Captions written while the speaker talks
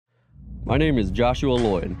My name is Joshua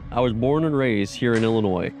Loyd. I was born and raised here in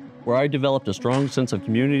Illinois, where I developed a strong sense of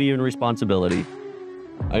community and responsibility.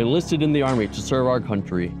 I enlisted in the Army to serve our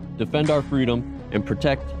country, defend our freedom, and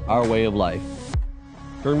protect our way of life.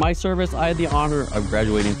 During my service, I had the honor of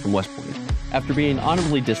graduating from West Point. After being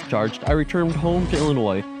honorably discharged, I returned home to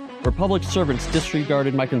Illinois, where public servants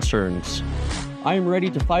disregarded my concerns. I am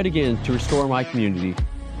ready to fight again to restore my community.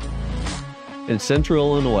 In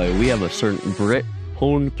Central Illinois, we have a certain grit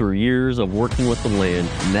honed through years of working with the land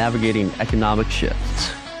and navigating economic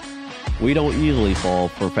shifts. We don't easily fall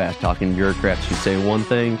for fast-talking bureaucrats who say one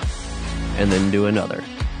thing and then do another.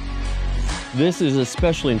 This is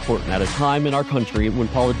especially important at a time in our country when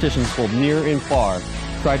politicians from near and far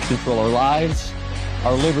try to control our lives,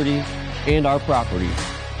 our liberty, and our property.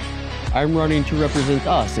 I'm running to represent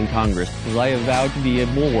us in Congress because I have vowed to be a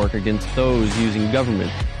bulwark against those using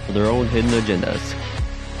government for their own hidden agendas.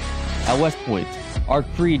 At West Point, our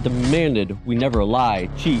creed demanded we never lie,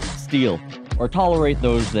 cheat, steal, or tolerate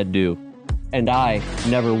those that do. And I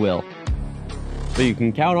never will. But you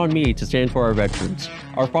can count on me to stand for our veterans,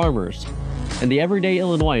 our farmers, and the everyday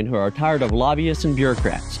Illinoisan who are tired of lobbyists and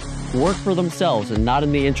bureaucrats who work for themselves and not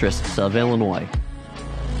in the interests of Illinois.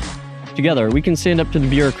 Together, we can stand up to the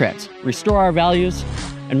bureaucrats, restore our values,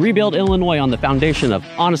 and rebuild Illinois on the foundation of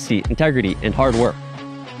honesty, integrity, and hard work.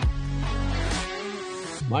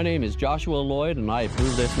 My name is Joshua Loyd, and I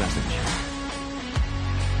approve this message.